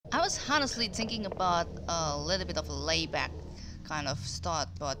was honestly thinking about a little bit of a layback kind of start,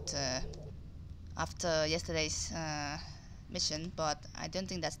 but after yesterday's mission, but I don't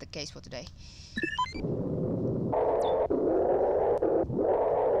think that's the case for today.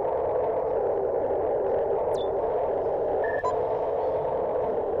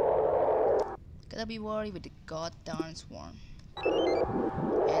 Gotta be worried with the goddamn swarm.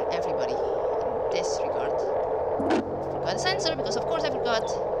 And everybody in this regard. Forgot the sensor, because of course I forgot.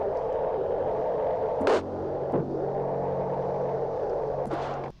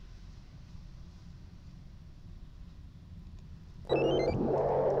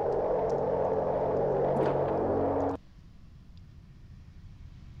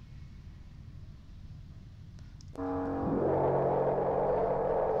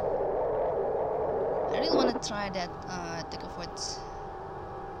 I really want to try that take off what's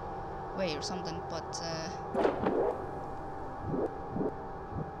way or something, but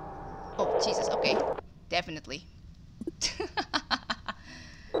oh Jesus, okay, definitely.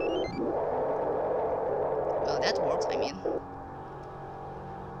 Well, that works, I mean.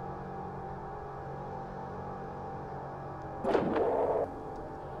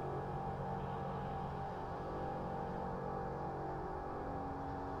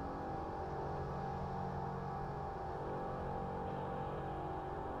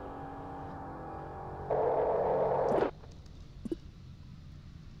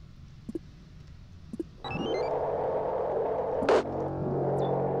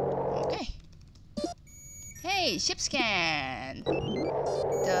 Hey, ship scan!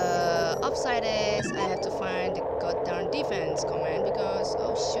 The upside is I have to find the goddamn defense command because,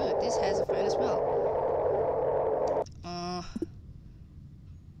 oh shoot, this has a fan as well.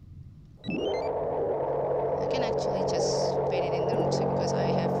 I can actually just fade it in the room because I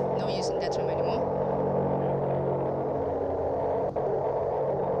have no use in that room anymore.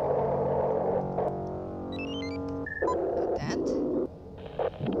 Not that.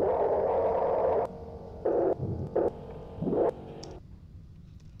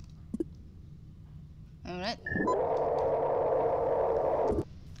 Alright.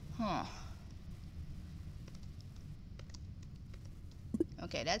 Huh.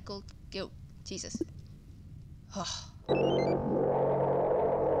 Okay, that could go. Jesus.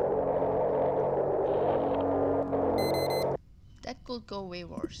 That could go way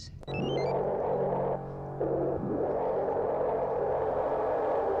worse.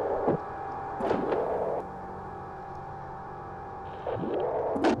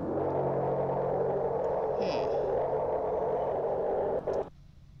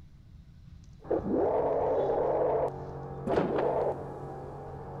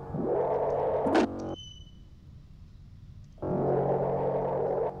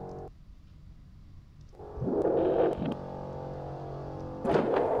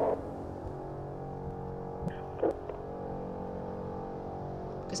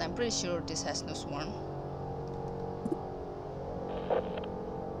 Because I'm pretty sure this has no swarm.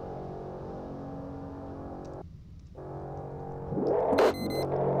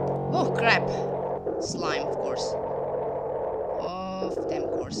 Oh crap! Slime, of course. Of them, of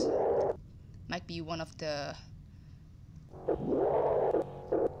course. Might be one of the...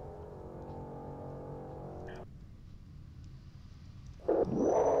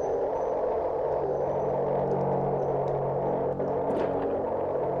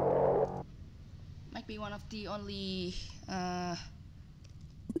 Might be one of the only...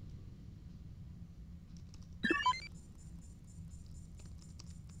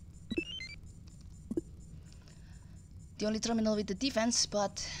 the only terminal with the defense,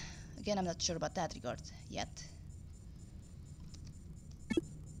 but again, I'm not sure about that regard yet.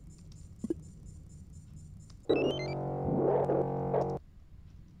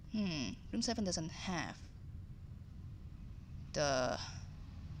 Room 7 doesn't have the...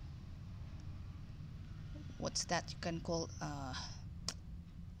 what's that you can call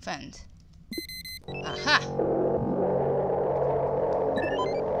vent. Aha!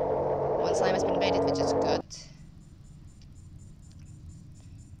 One slime has been invaded, which is good.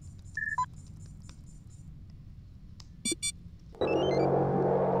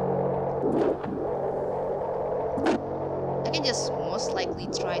 I can just most likely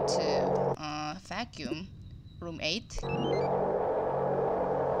try to vacuum room 8.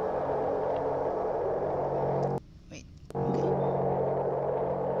 Wait, okay.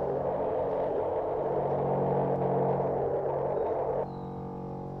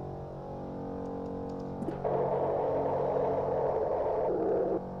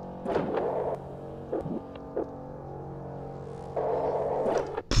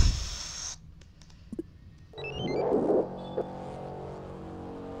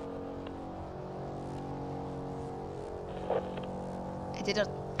 I did not.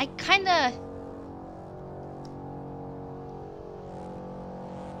 I kinda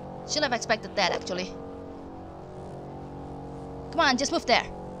should have expected that actually. Come on, just move there.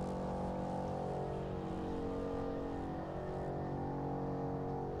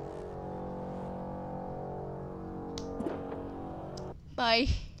 Bye.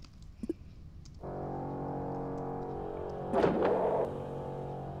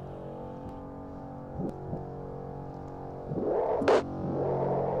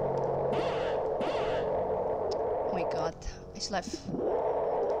 Oh my god, I slept.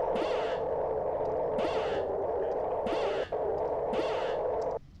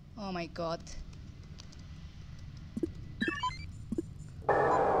 Oh my god.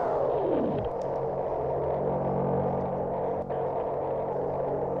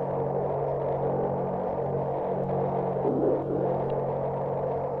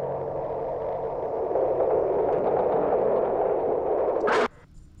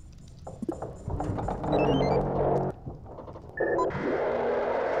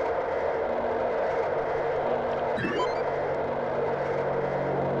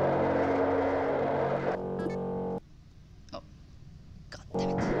 Oh, god damn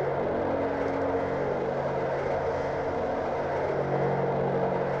it.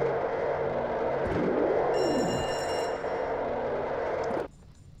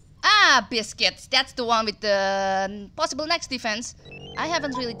 Ah, biscuits. That's the one with the possible next defense. I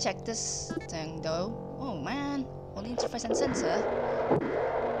haven't really checked this thing though. Oh man, only interface and sensor.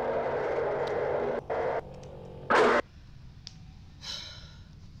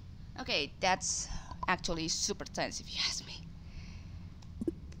 Okay, that's actually super tense if you ask me.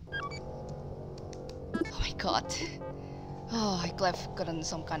 Oh my god. Oh, I could have gotten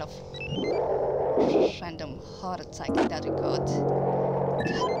some kind of random heart attack in that regard. God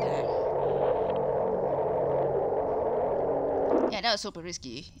damn. Yeah, that was super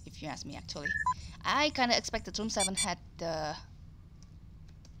risky if you ask me actually. I kinda expected room 7 had the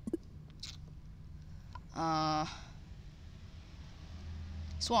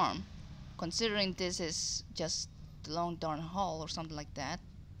swarm, considering this is just the long darn hall or something like that.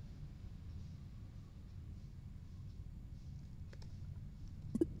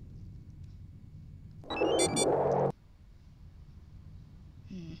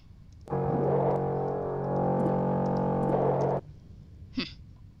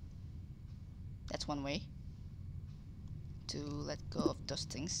 That's one way to let go of those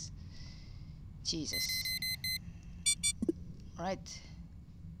things. Jesus. Right.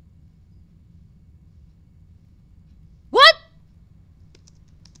 What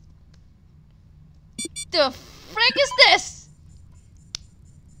the frick is this?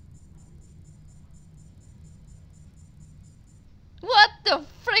 What the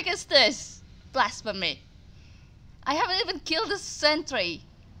frick is this? Blasphemy. I haven't even killed the sentry.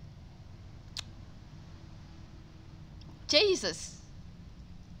 Jesus.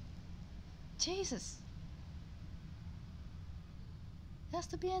 Jesus. It has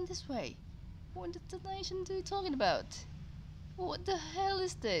to be in this way. What the nation are you talking about? What the hell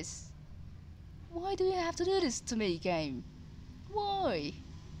is this? Why do you have to do this to me, game? Why?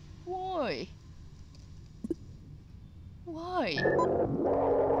 Why? Why?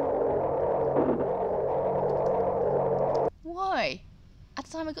 Why? At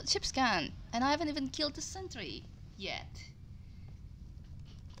the time I got chip scan, and I haven't even killed the sentry yet.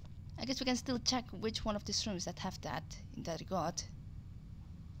 I guess we can still check which one of these rooms that have that in that regard.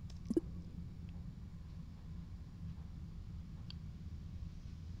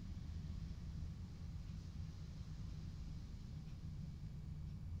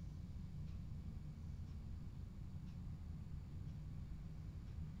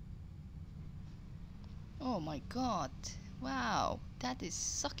 Oh my god. Wow, that is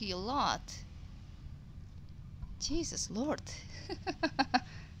sucky a lot. Jesus Lord.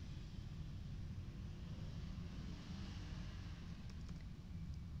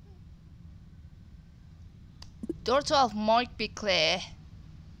 Door 12 might be clear,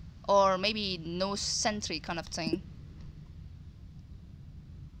 or maybe no sentry kind of thing.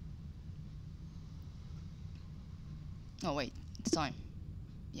 Oh wait, it's time.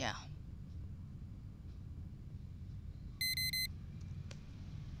 Yeah.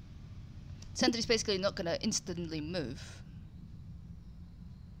 Sentry's basically not gonna instantly move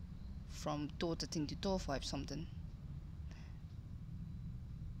from door 13 to door 5 something.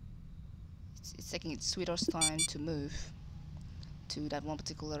 It's taking its sweet horse time to move to that one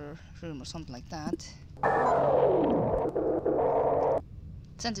particular room or something like that.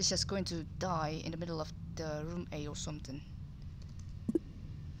 Sentry's just going to die in the middle of the room A or something.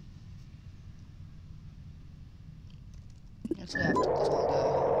 actually have to close all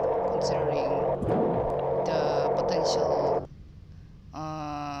the, considering the potential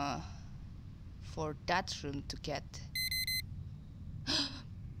for that room to get.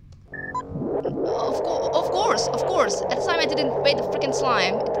 Of course. At the time I didn't bait the freaking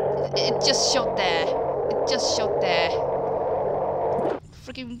slime. It just showed there. It just showed there.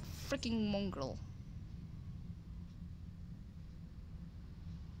 Freaking mongrel.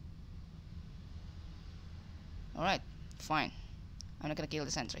 Alright, fine. I'm not gonna kill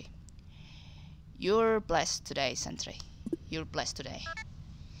the sentry. You're blessed today, sentry. You're blessed today.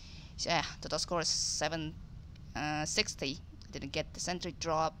 So yeah, total score is 760. I didn't get the sentry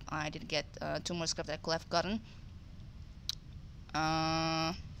drop. I didn't get 2 more scrap that I could have gotten.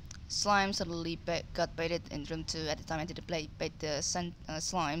 Slime suddenly got baited in room 2. At the time I didn't bait the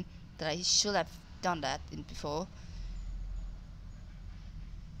slime. That I should have done that before.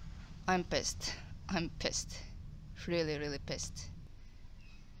 I'm pissed. I'm pissed. Really pissed.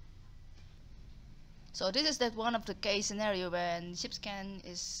 So this is that one of the case scenario when ship scan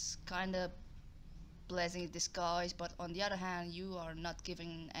is kinda blessing in disguise, but on the other hand you are not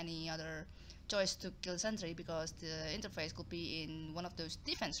giving any other choice to kill sentry because the interface could be in one of those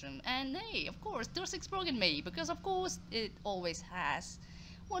defense rooms. And hey, of course Duskers broken me, because of course it always has.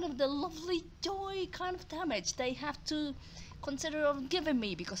 One of the lovely joy kind of damage they have to consider of giving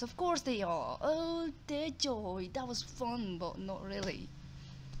me, because of course they are. Oh, their joy. That was fun, but not really.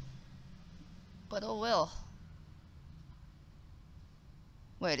 But oh well.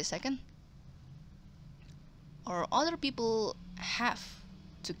 Wait a second. Or other people have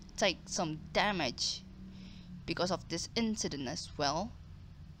to take some damage because of this incident as well.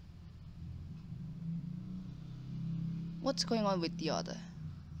 What's going on with the other?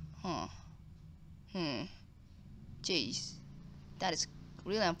 Huh. Jeez. That is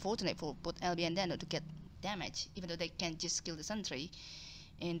really unfortunate for both LB and Dano to get damage, even though they can just kill the sentry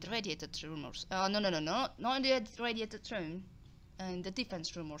in the radiated room or no, not in the radiated room, in the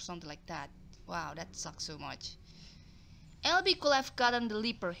defense room or something like that. Wow, that sucks so much. LB could have gotten the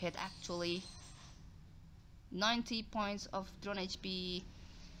leaper hit actually. 90 points of drone HP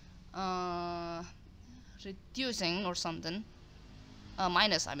reducing or something.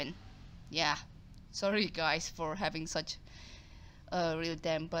 Minus, I mean. Yeah. Sorry guys for having such a real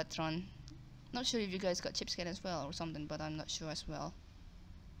damn bad run. Not sure if you guys got chip scan as well or something, but I'm not sure as well.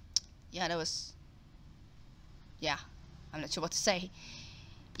 Yeah, that was... yeah, I'm not sure what to say.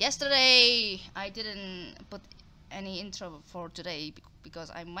 Yesterday I didn't put any intro for today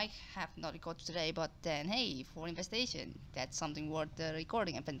because I might have not recorded today, but then hey, for investigation, that's something worth the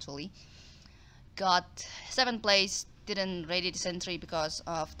recording eventually. Got 7th place, didn't radiate the sentry because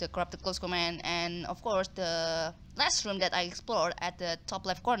of the corrupted close command, and of course the last room that I explored at the top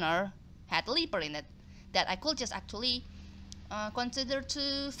left corner had a leaper in it that I could just actually consider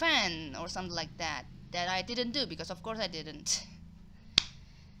to fan or something like that I didn't do, because of course I didn't.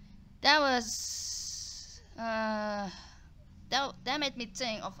 That was that made me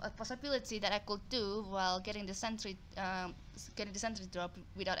think of a possibility that I could do while getting the sentry drop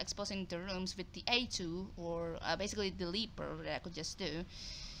without exposing the rooms with the A2 or basically the leaper that I could just do.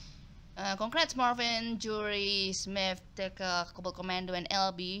 Congrats Marvin, Jury, Smith, Teka, Couple Commando, and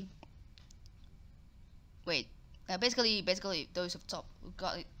LB. Wait, basically those of top who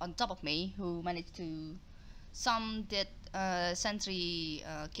got it on top of me, who managed to, some did sentry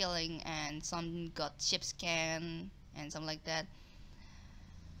killing and some got ship scan and something like that.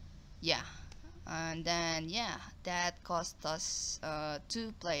 Yeah, and then yeah, that cost us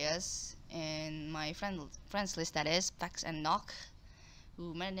 2 players in my friends list, that is Pax and Knock,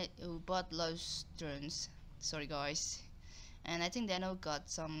 who bought those drones. Sorry guys. And I think Dano got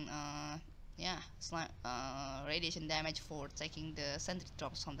some yeah, radiation damage for taking the sentry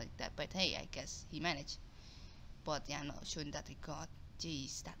drop or something like that, but hey, I guess he managed. But yeah, I'm not sure in that regard.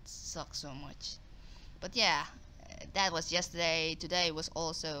 Jeez, that sucks so much. But yeah, that was yesterday. Today was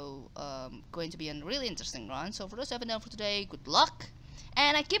also going to be a really interesting run. So for those who haven't done for today, good luck.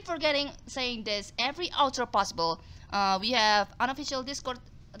 And I keep forgetting saying this every outro possible. We have unofficial Discord,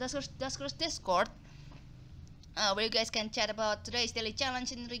 Duskers Discord, where you guys can chat about today's daily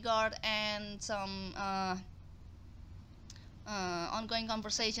challenge in regard, and some ongoing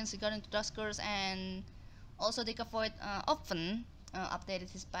conversations regarding to Duskers. And also Dick Avoid often updated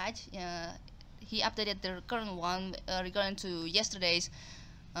his patch. He updated the current one regarding to yesterday's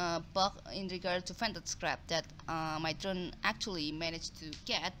bug in regard to vented scrap that my drone actually managed to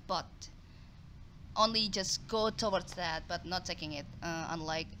get, but only just go towards that but not taking it,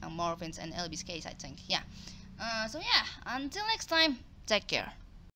 unlike Marvin's and LB's case, I think. Yeah. So yeah, until next time, take care.